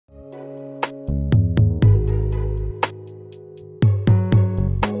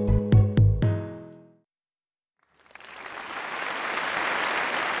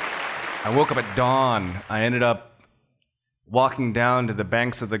I woke up at dawn. I ended up walking down to the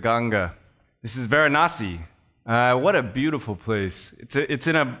banks of the Ganga. This is Varanasi. What a beautiful place. It's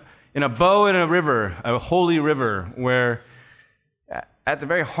in a bow in a river, a holy river, where at the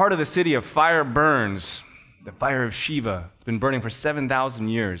very heart of the city a fire burns, the fire of Shiva. It's been burning for 7,000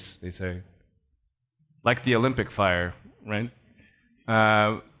 years, they say. Like the Olympic fire, right?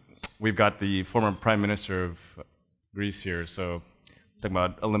 We've got the former Prime Minister of Greece here, so talking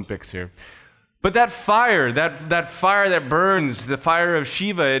about Olympics here. But that fire, that fire that burns, the fire of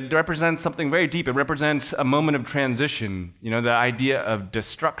Shiva, it represents something very deep. It represents a moment of transition. You know, the idea of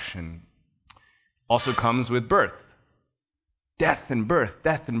destruction also comes with birth. Death and birth,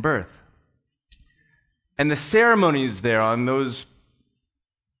 death and birth. And the ceremonies there on those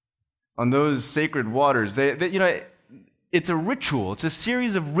sacred waters, you know, it's a ritual. It's a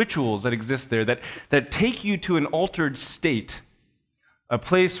series of rituals that exist there that take you to an altered state. A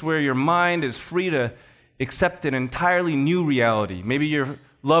place where your mind is free to accept an entirely new reality. Maybe your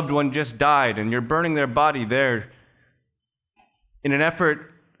loved one just died and you're burning their body there in an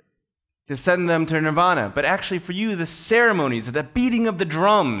effort to send them to nirvana. But actually for you, the ceremonies, the beating of the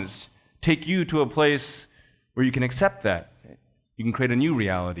drums take you to a place where you can accept that. You can create a new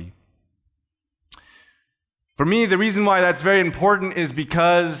reality. For me, the reason why that's very important is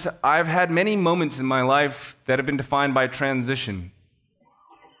because I've had many moments in my life that have been defined by transition.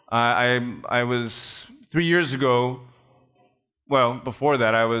 I was 3 years ago, well, before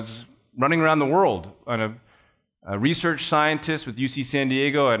that, I was running around the world on a research scientist with UC San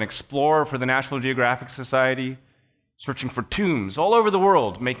Diego, an explorer for the National Geographic Society, searching for tombs all over the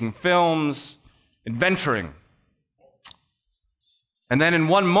world, making films, adventuring. And then in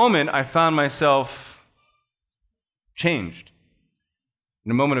one moment, I found myself changed.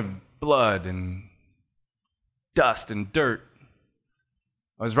 In a moment of blood and dust and dirt.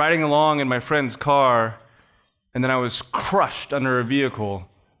 I was riding along in my friend's car, and then I was crushed under a vehicle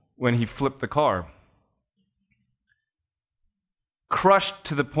when he flipped the car. Crushed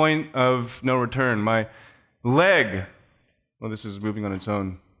to the point of no return. My leg, well, this is moving on its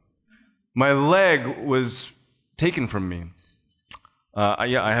own. My leg was taken from me.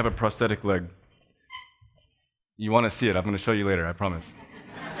 Yeah, I have a prosthetic leg. You want to see it? I'm going to show you later, I promise.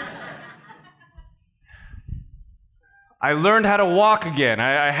 I learned how to walk again.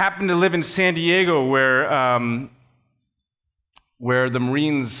 I happened to live in San Diego where the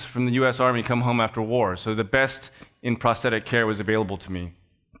Marines from the US Army come home after war. So the best in prosthetic care was available to me.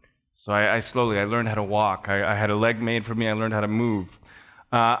 So I learned how to walk. I had a leg made for me. I learned how to move.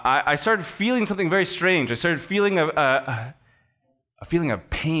 I started feeling something very strange. I started feeling a feeling of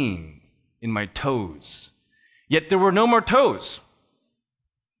pain in my toes. Yet there were no more toes.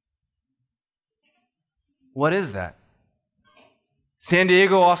 What is that? San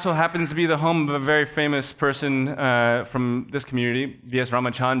Diego also happens to be the home of a very famous person from this community, V.S.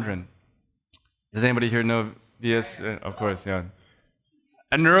 Ramachandran. Does anybody here know V.S.? Of course, yeah.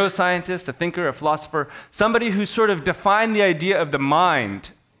 A neuroscientist, a thinker, a philosopher, somebody who sort of defined the idea of the mind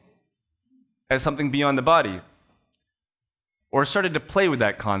as something beyond the body, or started to play with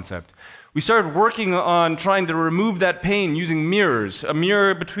that concept. We started working on trying to remove that pain using mirrors, a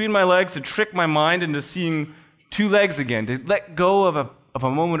mirror between my legs to trick my mind into seeing two legs again, to let go of a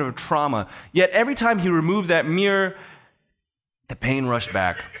moment of trauma. Yet every time he removed that mirror, the pain rushed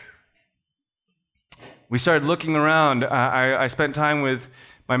back. We started looking around. I spent time with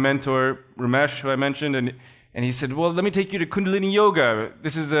my mentor, Ramesh, who I mentioned, and he said, well, let me take you to Kundalini Yoga.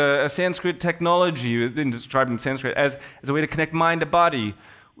 This is a Sanskrit technology, described in Sanskrit, as a way to connect mind to body.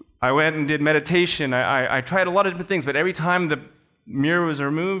 I went and did meditation. I tried a lot of different things, but every time the mirror was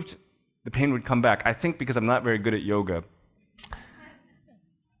removed, the pain would come back. I think because I'm not very good at yoga.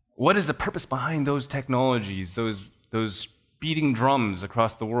 What is the purpose behind those technologies, those beating drums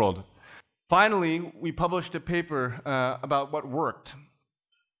across the world? Finally, we published a paper about what worked.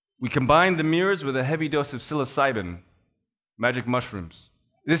 We combined the mirrors with a heavy dose of psilocybin, magic mushrooms.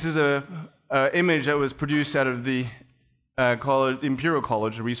 This is an image that was produced out of the Imperial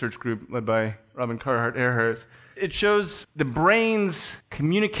College, a research group led by Robin Carhart-Ehrhardt. It shows the brain's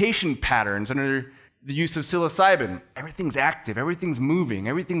communication patterns under the use of psilocybin. Everything's active, everything's moving,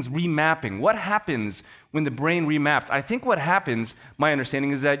 everything's remapping. What happens when the brain remaps? I think what happens, my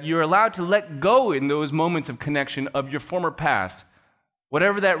understanding, is that you're allowed to let go in those moments of connection of your former past,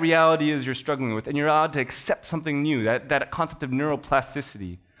 whatever that reality is you're struggling with, and you're allowed to accept something new, that concept of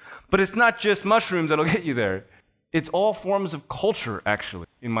neuroplasticity. But it's not just mushrooms that'll get you there. It's all forms of culture, actually,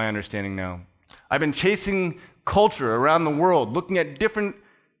 in my understanding now. I've been chasing culture around the world, looking at different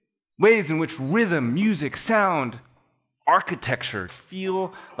ways in which rhythm, music, sound, architecture,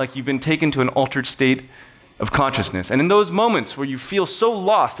 feel like you've been taken to an altered state of consciousness. And in those moments where you feel so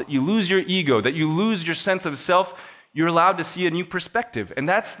lost that you lose your ego, that you lose your sense of self, you're allowed to see a new perspective. And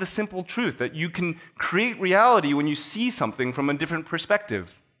that's the simple truth, that you can create reality when you see something from a different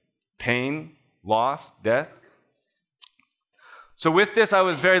perspective. Pain, loss, death. So with this, I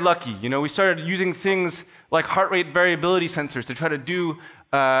was very lucky. We started using things like heart rate variability sensors to try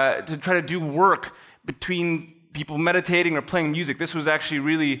to do work between people meditating or playing music. This was actually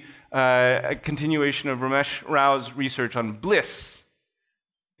really a continuation of Ramesh Rao's research on bliss.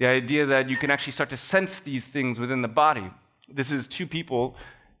 The idea that you can actually start to sense these things within the body. This is two people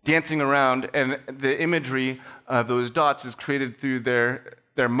dancing around, and the imagery of those dots is created through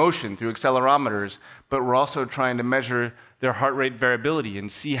their motion, through accelerometers, but we're also trying to measure their heart rate variability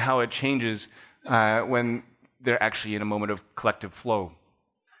and see how it changes when they're actually in a moment of collective flow.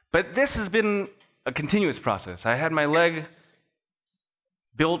 But this has been a continuous process. I had my leg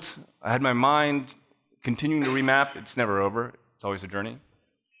built, I had my mind continuing to remap. It's never over, it's always a journey.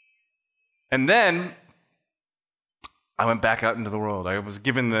 And then I went back out into the world. I was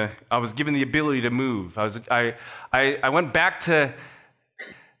given the ability to move. I went back to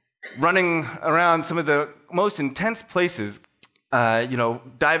running around some of the most intense places,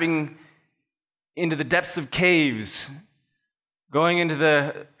 diving into the depths of caves, going into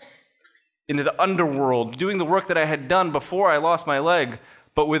the underworld, doing the work that I had done before I lost my leg,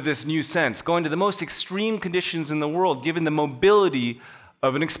 but with this new sense, going to the most extreme conditions in the world, given the mobility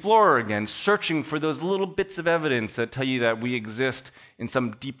of an explorer again, searching for those little bits of evidence that tell you that we exist in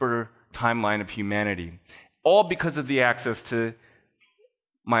some deeper timeline of humanity. All because of the access to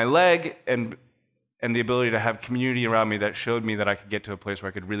my leg and the ability to have community around me that showed me that I could get to a place where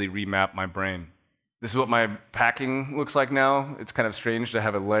I could really remap my brain. This is what my packing looks like now. It's kind of strange to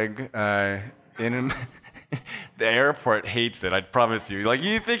have a leg in him. The airport hates it, I promise you. Like,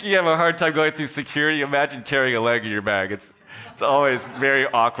 you think you have a hard time going through security, imagine carrying a leg in your bag. It's always very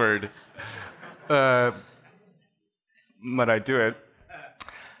awkward. But I do it.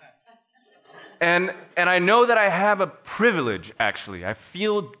 And I know that I have a privilege, actually. I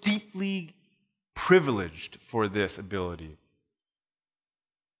feel deeply privileged for this ability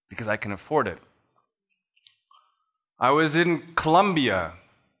because I can afford it. I was in Colombia,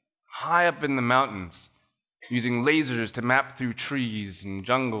 high up in the mountains, using lasers to map through trees and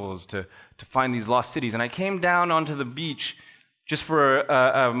jungles to find these lost cities. And I came down onto the beach just for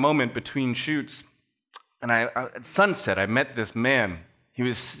a moment between shoots. And at sunset, I met this man. He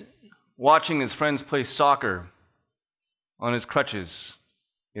was watching his friends play soccer on his crutches.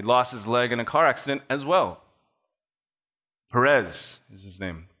 He had lost his leg in a car accident as well. Perez is his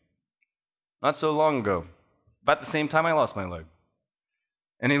name. Not so long ago, about the same time I lost my leg.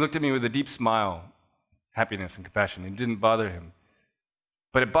 And he looked at me with a deep smile, happiness and compassion. It didn't bother him.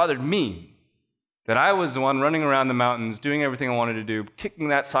 But it bothered me that I was the one running around the mountains, doing everything I wanted to do, kicking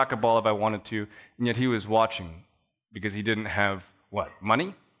that soccer ball if I wanted to, and yet he was watching because he didn't have, what,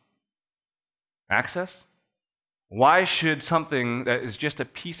 money? Access? Why should something that is just a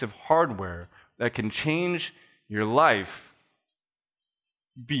piece of hardware that can change your life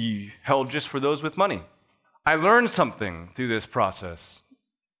be held just for those with money? I learned something through this process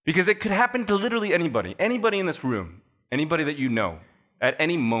because it could happen to literally anybody in this room, anybody that you know, at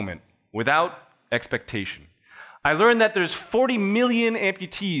any moment, without expectation. I learned that there's 40 million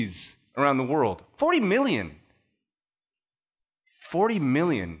amputees around the world. 40 million. 40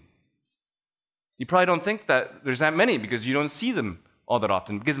 million. You probably don't think that there's that many because you don't see them all that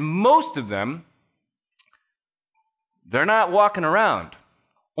often, because most of them, they're not walking around.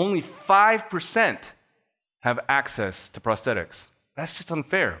 Only 5% have access to prosthetics. That's just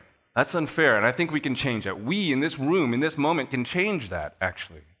unfair. That's unfair, and I think we can change that. We, in this room, in this moment, can change that,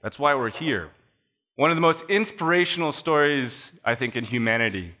 actually. That's why we're here. One of the most inspirational stories, I think, in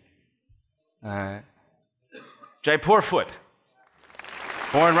humanity. Jaipur Foot.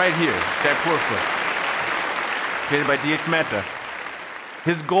 Born right here, Jaipur Foot. Created by D.H. Mehta.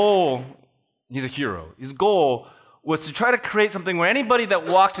 His goal, he's a hero, his goal was to try to create something where anybody that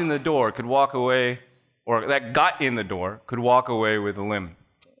walked in the door could walk away, or that got in the door could walk away with a limb.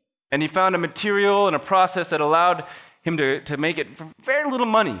 And he found a material and a process that allowed him to make it for very little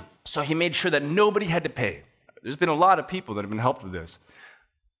money. So he made sure that nobody had to pay. There's been a lot of people that have been helped with this.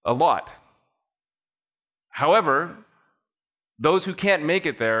 A lot. However, those who can't make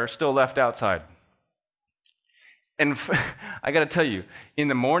it there are still left outside. And I gotta tell you, in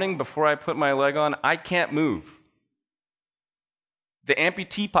the morning before I put my leg on, I can't move. The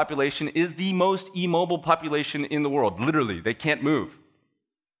amputee population is the most immobile population in the world. Literally, they can't move.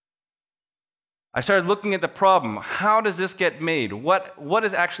 I started looking at the problem. How does this get made? What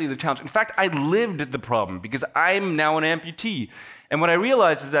is actually the challenge? In fact, I lived the problem because I'm now an amputee. And what I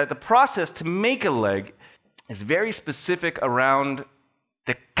realized is that the process to make a leg is very specific around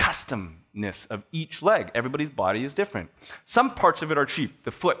the customness of each leg. Everybody's body is different. Some parts of it are cheap,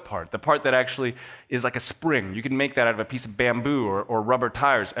 the foot part, the part that actually is like a spring. You can make that out of a piece of bamboo or rubber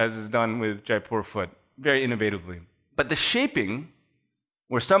tires, as is done with Jaipur foot, very innovatively. But the shaping,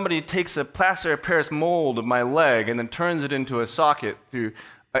 where somebody takes a plaster of Paris mold of my leg and then turns it into a socket through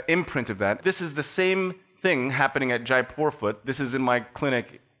an imprint of that. This is the same thing happening at Jaipur foot. This is in my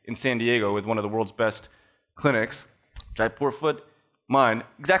clinic in San Diego with one of the world's best clinics. Jaipur foot, mine,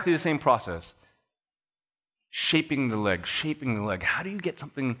 exactly the same process. Shaping the leg, shaping the leg. How do you get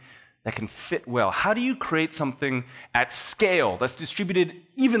something that can fit well? How do you create something at scale that's distributed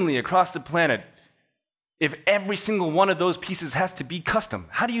evenly across the planet if every single one of those pieces has to be custom?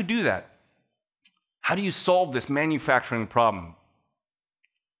 How do you do that? How do you solve this manufacturing problem?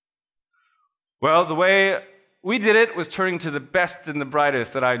 Well, the way we did it was turning to the best and the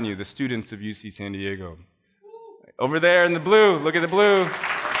brightest that I knew, the students of UC San Diego. Over there in the blue, look at the blue.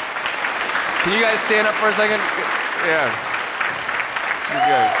 Can you guys stand up for a second? Yeah. You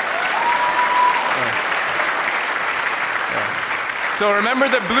guys. Yeah. So remember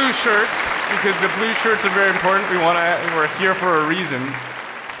the blue shirts, because the blue shirts are very important. We're here for a reason.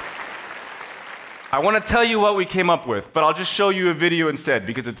 I want to tell you what we came up with, but I'll just show you a video instead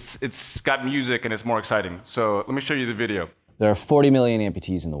because it's got music and it's more exciting. So let me show you the video. There are 40 million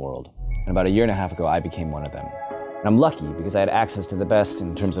amputees in the world, and about a year and a half ago, I became one of them. And I'm lucky because I had access to the best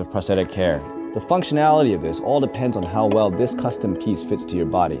in terms of prosthetic care. The functionality of this all depends on how well this custom piece fits to your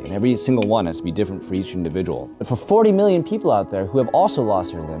body, and every single one has to be different for each individual. But for 40 million people out there who have also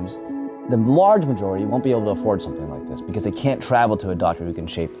lost their limbs, the large majority won't be able to afford something like this because they can't travel to a doctor who can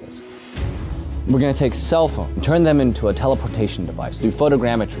shape this. We're going to take cell phones and turn them into a teleportation device through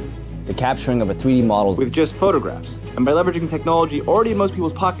photogrammetry, the capturing of a 3D model with just photographs, and by leveraging technology already in most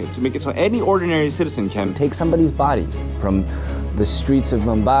people's pockets to make it so any ordinary citizen can take somebody's body from the streets of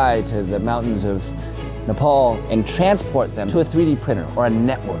Mumbai to the mountains of Nepal and transport them to a 3D printer or a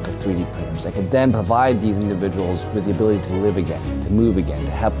network of 3D printers that could then provide these individuals with the ability to live again, to move again,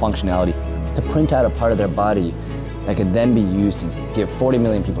 to have functionality, to print out a part of their body that could then be used to give 40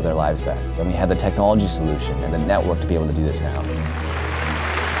 million people their lives back. And we have the technology solution and the network to be able to do this now.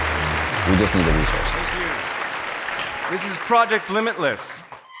 We just need the resources. Thank you. This is Project Limitless.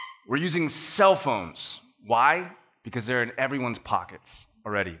 We're using cell phones. Why? Because they're in everyone's pockets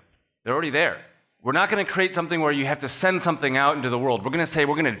already. They're already there. We're not going to create something where you have to send something out into the world. We're going to say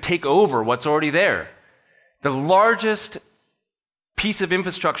we're going to take over what's already there. The largest piece of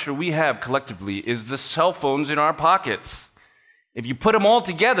infrastructure we have collectively is the cell phones in our pockets. If you put them all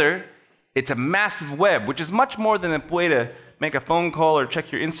together, it's a massive web, which is much more than a way to make a phone call or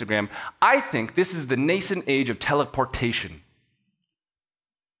check your Instagram. I think this is the nascent age of teleportation.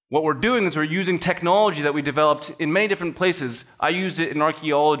 What we're doing is we're using technology that we developed in many different places. I used it in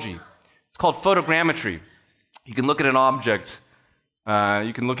archaeology. It's called photogrammetry. You can look at an object.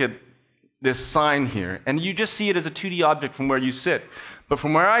 You can look at this sign here, and you just see it as a 2D object from where you sit. But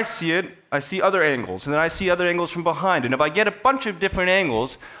from where I see it, I see other angles, and then I see other angles from behind. And if I get a bunch of different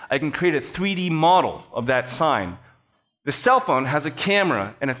angles, I can create a 3D model of that sign. The cell phone has a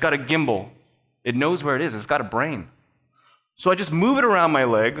camera, and it's got a gimbal. It knows where it is. It's got a brain. So I just move it around my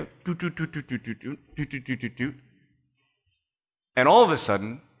leg, and all of a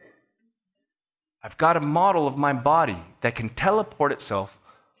sudden, I've got a model of my body that can teleport itself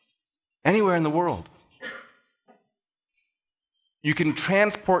anywhere in the world. You can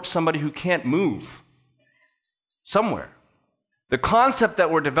transport somebody who can't move somewhere. The concept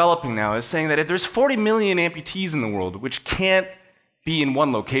that we're developing now is saying that if there's 40 million amputees in the world which can't be in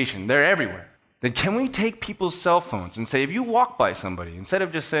one location, they're everywhere, then can we take people's cell phones and say, if you walk by somebody, instead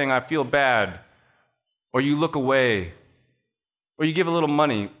of just saying, I feel bad, or you look away, or you give a little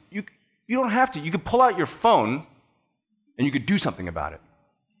money, you don't have to. You could pull out your phone and you could do something about it.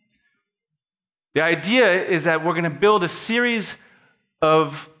 The idea is that we're going to build a series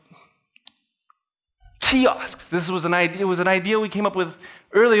of kiosks. This was an idea. It was an idea we came up with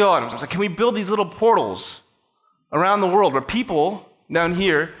early on. It was like, can we build these little portals around the world where people down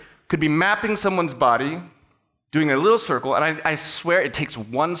here could be mapping someone's body, doing a little circle, and I swear it takes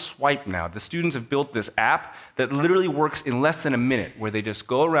one swipe now. The students have built this app that literally works in less than a minute, where they just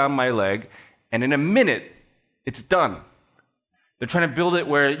go around my leg, and in a minute, it's done. They're trying to build it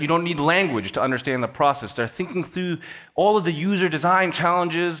where you don't need language to understand the process. They're thinking through all of the user design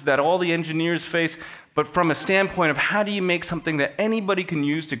challenges that all the engineers face. but from a standpoint of how do you make something that anybody can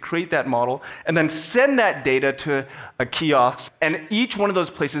use to create that model, and then send that data to a kiosk, and each one of those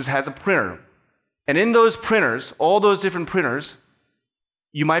places has a printer. And in those printers, all those different printers,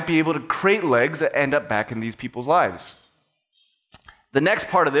 you might be able to create legs that end up back in these people's lives. The next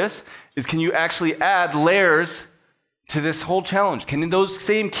part of this is, can you actually add layers to this whole challenge? Can those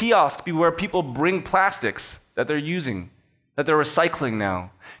same kiosks be where people bring plastics that they're using, that they're recycling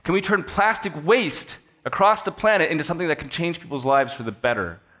now? Can we turn plastic waste across the planet into something that can change people's lives for the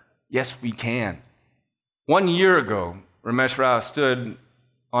better? Yes, we can. 1 year ago, Ramesh Rao stood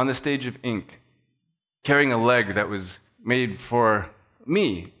on the stage of Ink, carrying a leg that was made for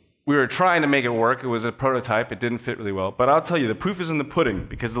me. We were trying to make it work. It was a prototype. It didn't fit really well. But I'll tell you, the proof is in the pudding,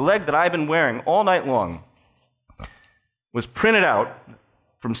 because the leg that I've been wearing all night long was printed out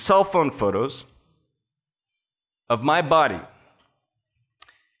from cell phone photos of my body.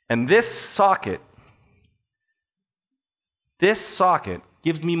 And this socket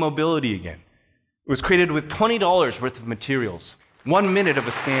gives me mobility again. It was created with $20 worth of materials, 1 minute of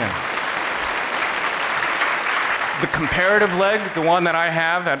a scan. The comparative leg, the one that I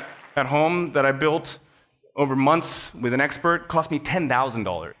have at home that I built over months with an expert, cost me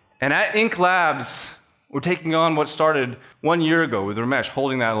 $10,000. And at Ink Labs, we're taking on what started 1 year ago with Ramesh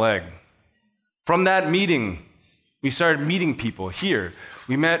holding that leg. From that meeting, we started meeting people here.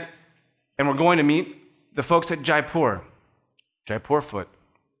 We met, and we're going to meet the folks at Jaipur Foot.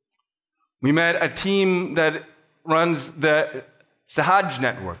 We met a team that runs the Sahaj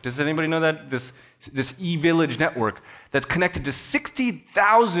network. Does anybody know that? This e-village network that's connected to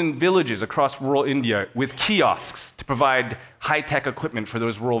 60,000 villages across rural India with kiosks to provide high-tech equipment for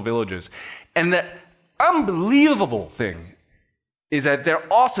those rural villages. And the unbelievable thing is that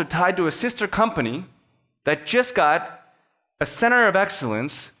they're also tied to a sister company that just got a center of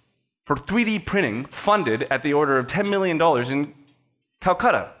excellence for 3D printing funded at the order of $10 million in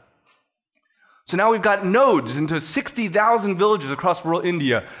Calcutta. So now we've got nodes into 60,000 villages across rural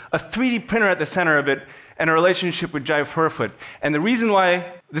India, a 3D printer at the center of it, and a relationship with Jaipur Foot. And the reason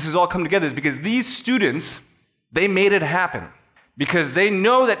why this has all come together is because these students, they made it happen. Because they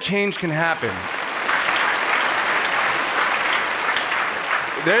know that change can happen.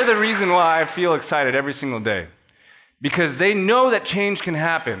 They're the reason why I feel excited every single day. Because they know that change can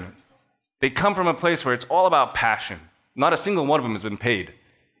happen. They come from a place where it's all about passion. Not a single one of them has been paid.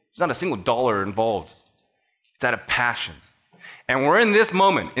 There's not a single dollar involved. It's out of passion. And we're in this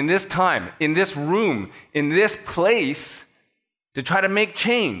moment, in this time, in this room, in this place to try to make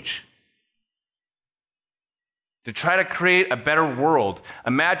change. To try to create a better world.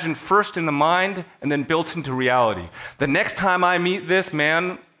 Imagined first in the mind and then built into reality. The next time I meet this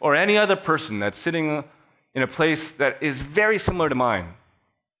man or any other person that's sitting in a place that is very similar to mine,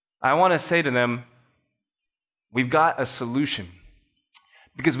 I want to say to them, we've got a solution.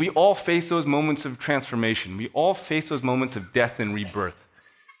 Because we all face those moments of transformation. We all face those moments of death and rebirth.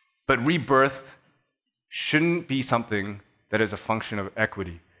 But rebirth shouldn't be something that is a function of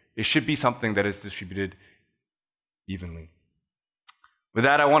equity. It should be something that is distributed evenly. With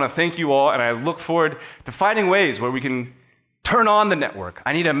that, I want to thank you all, and I look forward to finding ways where we can turn on the network.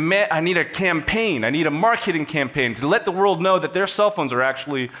 I need a campaign. I need a marketing campaign to let the world know that their cell phones are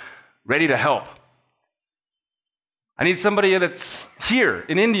actually ready to help. I need somebody that's here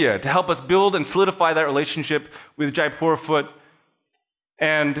in India to help us build and solidify that relationship with Jaipur Foot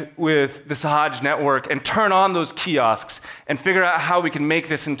and with the Sahaj network and turn on those kiosks and figure out how we can make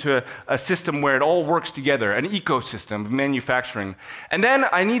this into a system where it all works together, an ecosystem of manufacturing. And then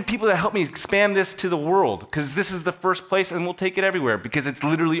I need people to help me expand this to the world, because this is the first place and we'll take it everywhere because it's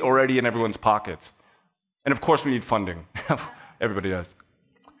literally already in everyone's pockets. And of course we need funding. Everybody does.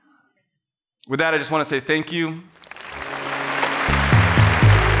 With that, I just want to say thank you.